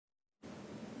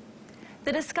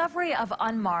The discovery of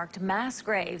unmarked mass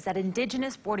graves at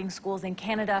Indigenous boarding schools in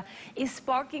Canada is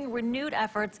sparking renewed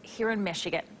efforts here in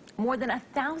Michigan. More than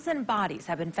 1,000 bodies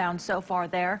have been found so far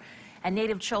there, and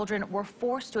Native children were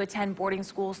forced to attend boarding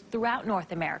schools throughout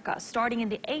North America, starting in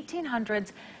the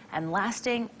 1800s and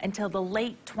lasting until the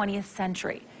late 20th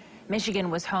century. Michigan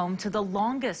was home to the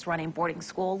longest-running boarding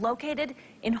school located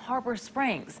in Harbor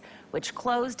Springs, which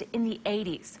closed in the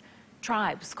 80s.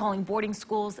 Tribes calling boarding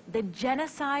schools the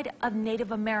genocide of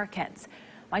Native Americans.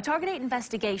 My Target 8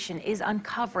 investigation is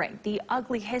uncovering the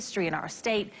ugly history in our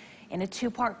state in a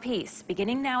two-part piece,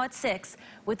 beginning now at 6,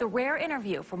 with a rare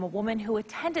interview from a woman who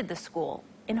attended the school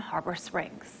in Harbor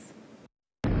Springs.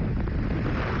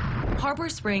 Harbor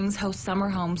Springs hosts summer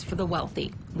homes for the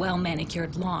wealthy.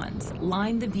 Well-manicured lawns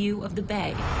line the view of the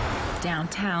bay.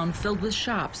 Downtown filled with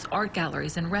shops, art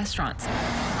galleries, and restaurants.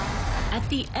 At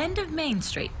the end of Main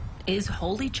Street is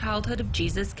Holy Childhood of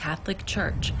Jesus Catholic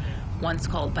Church, once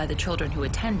called by the children who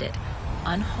attended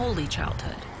Unholy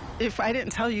Childhood. If I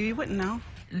didn't tell you, you wouldn't know.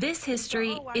 This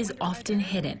history is often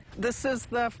hidden. This is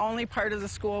the only part of the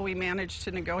school we managed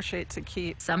to negotiate to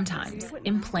keep. Sometimes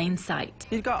in plain sight.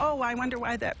 You'd go, oh, I wonder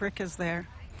why that brick is there.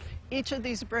 Each of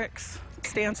these bricks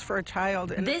stands for a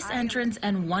child. And this entrance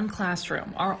and one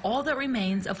classroom are all that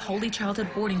remains of Holy Childhood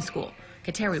boarding school.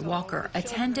 Kateri Walker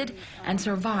attended and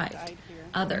survived.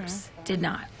 Others did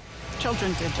not.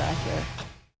 Children did die here.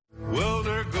 Well,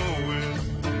 they're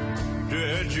going to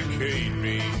educate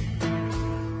me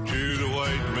to the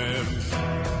white man's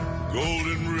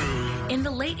golden rule. In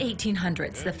the late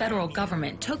 1800s, the federal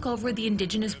government took over the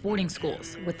Indigenous boarding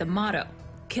schools with the motto,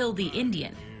 kill the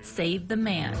Indian, save the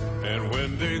man. And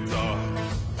when they thought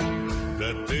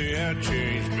that they had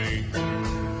changed me,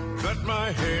 cut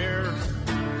my hair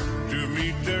to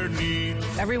meet their needs.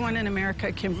 Everyone in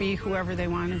America can be whoever they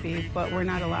want to be, but we're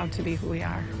not allowed to be who we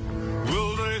are.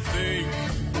 Will they think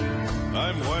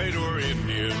I'm white or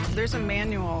Indian? There's a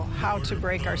manual how to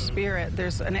break our spirit.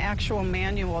 There's an actual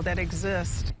manual that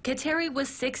exists. Kateri was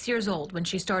 6 years old when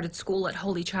she started school at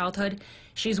Holy Childhood.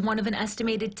 She's one of an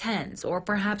estimated tens or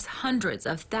perhaps hundreds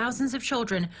of thousands of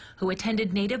children who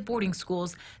attended Native boarding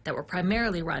schools that were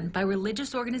primarily run by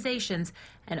religious organizations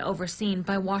and overseen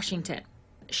by Washington.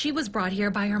 She was brought here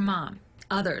by her mom.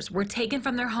 Others were taken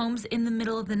from their homes in the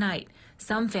middle of the night.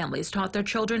 Some families taught their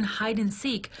children hide and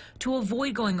seek to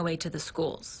avoid going away to the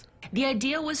schools. The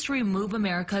idea was to remove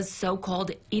America's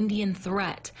so-called Indian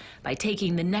threat by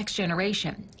taking the next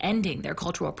generation, ending their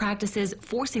cultural practices,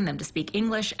 forcing them to speak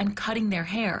English, and cutting their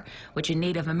hair, which in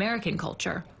Native American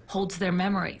culture holds their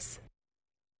memories.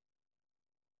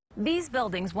 These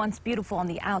buildings, once beautiful on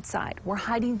the outside, were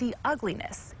hiding the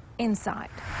ugliness inside.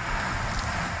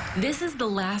 This is the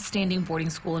last standing boarding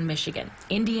school in Michigan,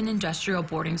 Indian Industrial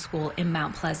Boarding School in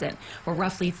Mount Pleasant, where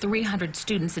roughly 300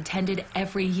 students attended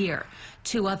every year.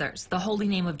 Two others, the Holy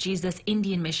Name of Jesus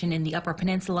Indian Mission in the Upper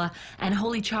Peninsula and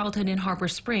Holy Childhood in Harbor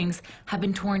Springs, have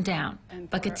been torn down.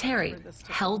 But Kateri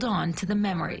held on to the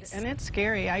memories. And it's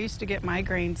scary. I used to get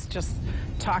migraines just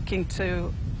talking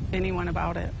to anyone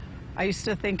about it. I used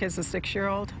to think as a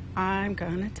 6-year-old, I'm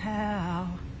gonna tell.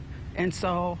 And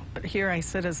so here I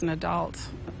sit as an adult,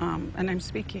 and I'm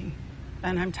speaking,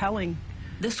 and I'm telling.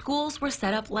 The schools were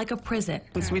set up like a prison.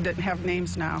 Since we didn't have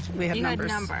names now, we had numbers.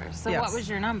 You had numbers. So yes. What was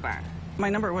your number? My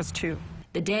number was 2.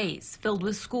 The days filled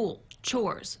with school,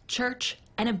 chores, church,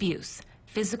 and abuse,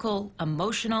 physical,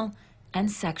 emotional, and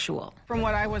sexual. From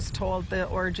what I was told, the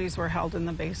orgies were held in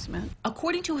the basement.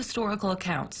 According to historical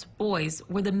accounts, boys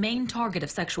were the main target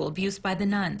of sexual abuse by the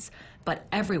nuns, but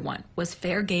everyone was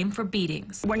fair game for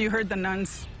beatings. When you heard the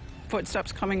nuns'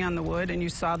 footsteps coming on the wood and you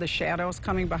saw the shadows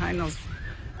coming behind those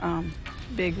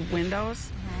big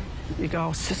windows, you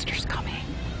go, sister's coming,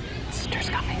 sister's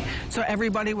coming. So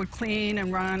everybody would clean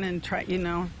and run and try, you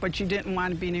know, but you didn't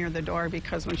want to be near the door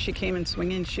because when she came in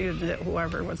swinging, she would hit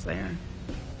whoever was there.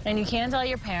 And you can't tell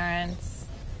your parents.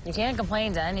 You can't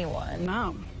complain to anyone.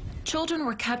 No. Children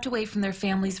were kept away from their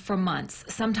families for months,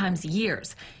 sometimes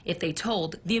years. If they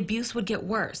told, the abuse would get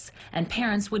worse, and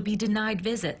parents would be denied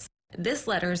visits. This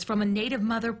letter is from a Native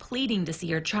mother pleading to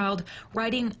see her child,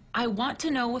 writing, I want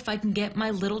to know if I can get my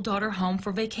little daughter home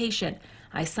for vacation.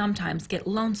 I sometimes get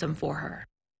lonesome for her.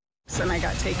 So then I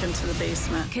got taken to the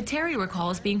basement. Kateri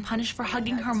recalls being punished for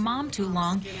hugging her mom too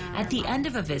long at the end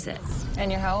of a visit.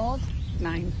 And you're how old?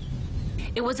 9.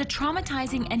 It was a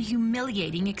traumatizing and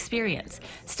humiliating experience.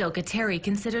 Still, Kateri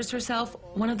considers herself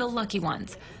one of the lucky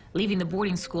ones, leaving the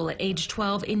boarding school at age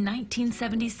 12 in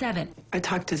 1977. I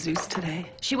talked to Zeus today.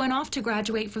 She went off to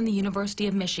graduate from the University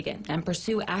of Michigan and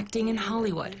pursue acting in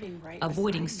Hollywood,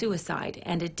 avoiding suicide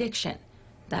and addiction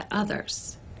that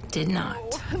others did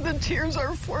not. The tears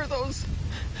are for those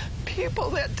people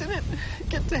that didn't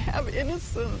get to have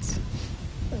innocence.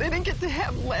 They didn't get to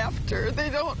have laughter. They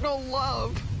don't know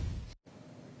love.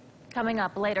 Coming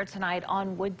up later tonight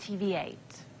on Wood TV 8.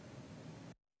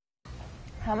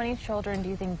 How many children do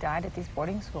you think died at these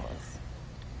boarding schools?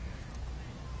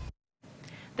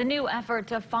 The new effort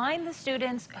to find the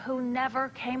students who never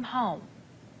came home.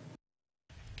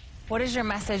 What is your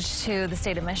message to the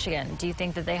state of Michigan? Do you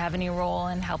think that they have any role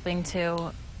in helping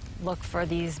to look for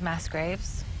these mass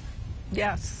graves?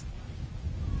 Yes.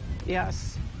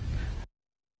 Yes.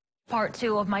 Part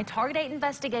 2 of my Target 8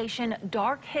 investigation,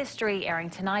 Dark History, airing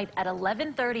tonight at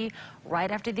 11:30, right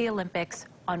after the Olympics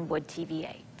on Wood TV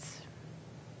 8.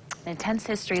 An intense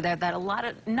history there that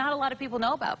not a lot of people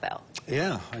know about, Bill.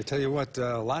 Yeah, I tell you what,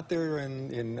 a lot there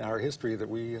in our history that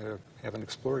we haven't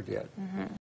explored yet.